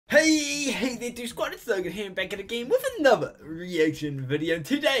Hey there, dude, squad, it's Logan here, back at again with another reaction video.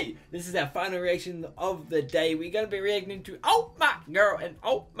 Today, this is our final reaction of the day. We're going to be reacting to Oh My Girl and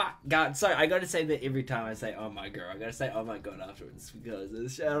Oh My God. So, I got to say that every time I say Oh My Girl, I got to say Oh My God afterwards, because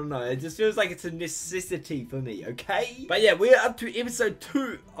it's, I don't know, it just feels like it's a necessity for me, okay? But yeah, we're up to episode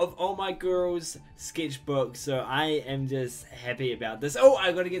 2 of Oh My Girl's Sketchbook, so I am just happy about this. Oh,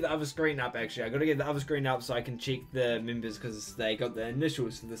 I got to get the other screen up, actually. I got to get the other screen up so I can check the members, because they got the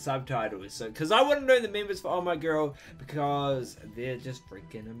initials for the subtitles. So, because I want to know the members for Oh My Girl, because they're just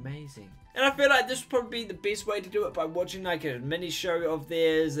freaking amazing. And I feel like this would probably be the best way to do it, by watching like a mini show of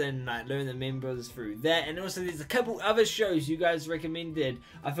theirs and like learn the members through that. And also there's a couple other shows you guys recommended.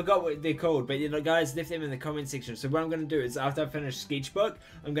 I forgot what they're called, but you know, guys, left them in the comment section. So what I'm going to do is, after I finish Sketchbook,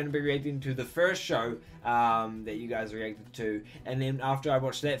 I'm going to be reacting to the first show that you guys reacted to. And then after I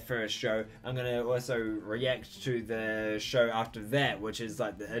watch that first show, I'm going to also react to the show after that, which is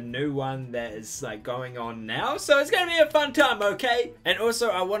like a new one that is like going on now. So it's going to be a fun time, okay? And also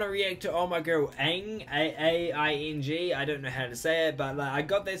I want to react to Oh My Girl Aing, A-A-I-N-G, I don't know how to say it, but like, I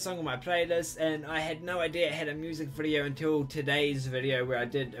got that song on my playlist and I had no idea it had a music video until today's video, where I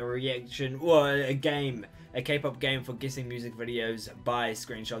did a reaction, or a game, a K-pop game for guessing music videos by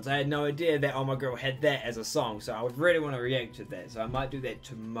screenshots. I had no idea that Oh My Girl had that as a song, so I would really want to react to that, so I might do that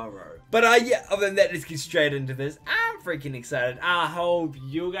tomorrow. But yeah, other than that, let's get straight into this. I'm freaking excited. I hope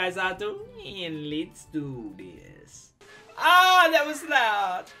you guys are too, and let's do this. Ah, that was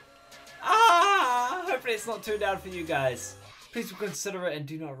loud. Ah, hopefully it's not too loud for you guys. Please consider it and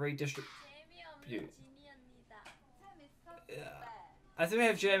do not redistribute. Yeah. I think we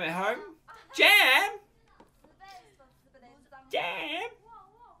have Jam at home. Jam? Jam?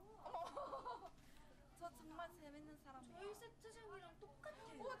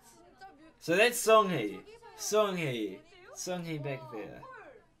 So that's Songhee. Songhee back there.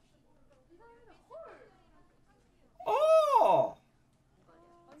 Oh!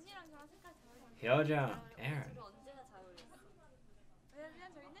 HYOJUNG, Aaron.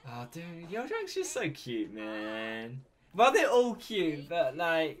 Oh, dude, HYOJUNG's just so cute, man. Well, they're all cute, but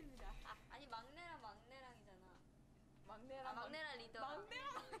like.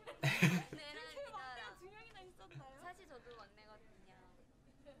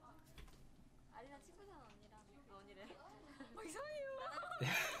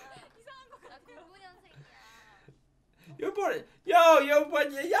 You're born, you're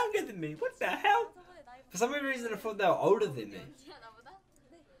 1 year younger than me. What the hell? For some reason, I thought they were older than me.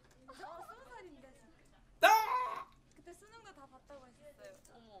 Ah!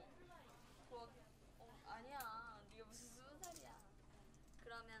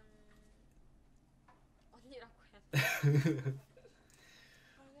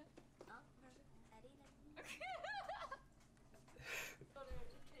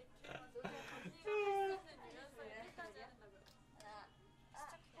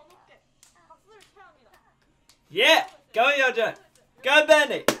 Yeah, go HYOJUNG, go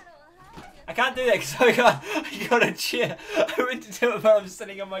Benny. I can't do that because I got a chair. I went to do it, but I'm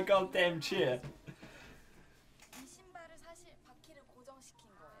sitting on my goddamn chair.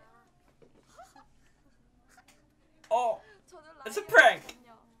 Oh, it's a prank.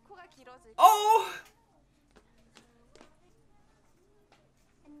 Oh.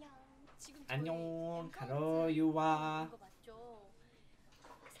 안녕, 가로 유와.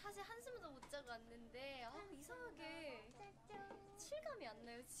 사실 한숨도 못 자고 왔는데 이상하게 실감이 안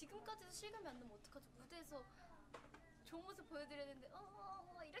나요. 지금까지도 실감이 안 나면 어떡하죠? 무대에서 좋은 모습 보여드려야 되는데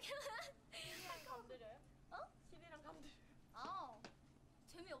이렇게 CD랑 감들여요? 어? CD랑 감들여요? 아,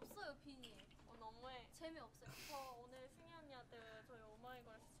 재미없어요, 비니. 너무해. 재미없어요. 저 오늘 승희 언니한테 저희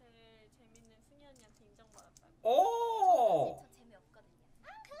오마이걸에서 제일 재밌는 승희 언니한테 인정받았다고. 오! 저 재미없거든요.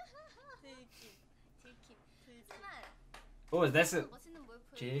 들킴. 하지만 Oh, that's it. 멋있는 뭘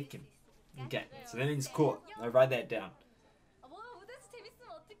보여드릴 수 있으니까. Okay, so that means court. I write that down. 무대에서 재밌으면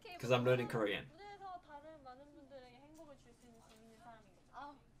어떡해. Because I'm learning Korean. 무대에서 다른 많은 분들에게 행복을 줄 수 있는 재밌는 사람인 거죠.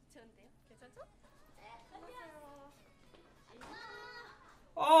 아, 좋은데요? 괜찮죠? 안녕하세요.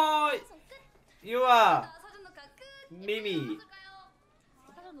 Oh, you are 사전 녹화 끝. Mimi.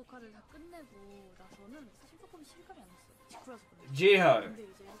 사전 녹화를 다 끝내고 나서는 사실 조금 실감이 안 났어요. 직후라서 그런지. Jiho. 근데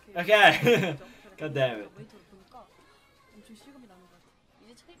이제 이렇게 Okay. God damn it. 모니터를 보니까 엄청 실감이 나는 것 같아요.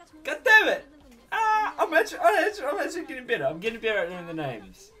 이제 차이가 정말 God damn it. Ah, I'm actually getting better. I'm getting better at learning the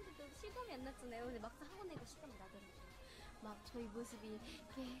names. 실감이 안 났잖아요. 근데 막상 하고 나니까 실감이 나더라고요. 막 저희 모습이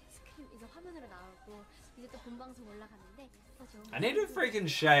이렇게 스크린 이제 화면으로 나오고 이제 또 본방송 올라가는데 I need to freaking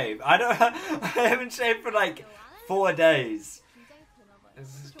shave. I haven't shaved for like 4 days.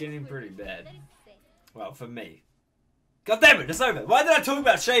 This is getting pretty bad. Well, for me. God damn it, it's over. Why did I talk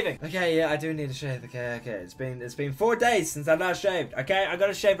about shaving? Okay, yeah, I do need to shave. Okay. It's been 4 days since I last shaved. Okay, I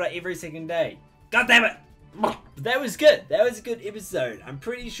gotta shave like every second day. God damn it. But that was good. That was a good episode. I'm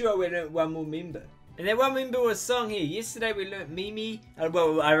pretty sure we learned one more member. And that one member was Songhee. Yesterday we learnt Mimi.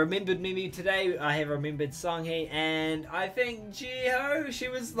 Well, I remembered Mimi today. I have remembered Songhee. And I think Jiho, she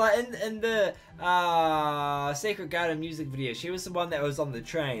was like in the Secret Garden music video. She was the one that was on the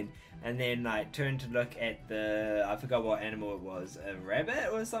train. And then like turned to look at the, I forgot what animal it was, a rabbit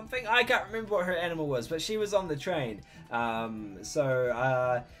or something? I can't remember what her animal was, but she was on the train.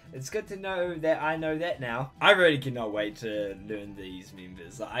 It's good to know that I know that now. I really cannot wait to learn these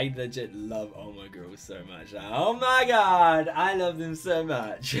members. I legit love Oh My Girls so much. Oh my god, I love them so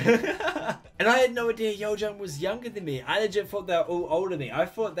much. And I had no idea HYOJUNG was younger than me. I legit thought they were all older than me. I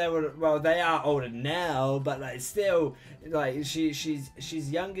thought they were, well, they are older now, but like still, like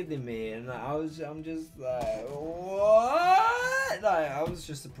she's younger than me, and like, I'm just like, what? Like I was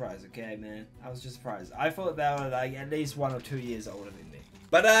just surprised. Okay, man, I was just surprised. I thought they were like at least 1 or 2 years older than me.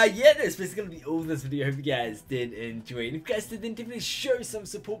 But yeah, that's basically gonna be all this video. Hope you guys did enjoy. And if you guys did, then definitely show some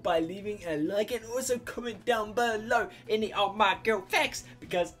support by leaving a like and also comment down below any Oh My Girl facts,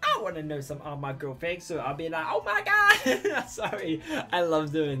 because I want to know some Oh My Girl facts. So I'll be like, oh my god. Sorry, I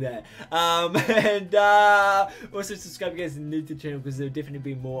love doing that. And also subscribe if you guys are new to the channel, because there'll definitely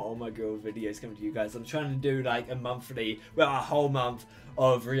be more Oh My Girl videos coming to you guys. I'm trying to do like a monthly, well, a whole month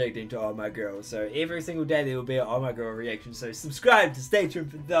of reacting to Oh My Girl. So every single day there will be an Oh My Girl reaction. So subscribe to stay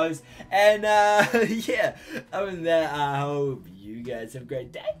tuned for those. And yeah, other than that, I hope you guys have a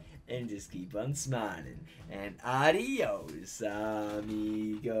great day and just keep on smiling. And adios,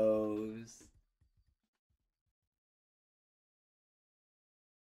 amigos.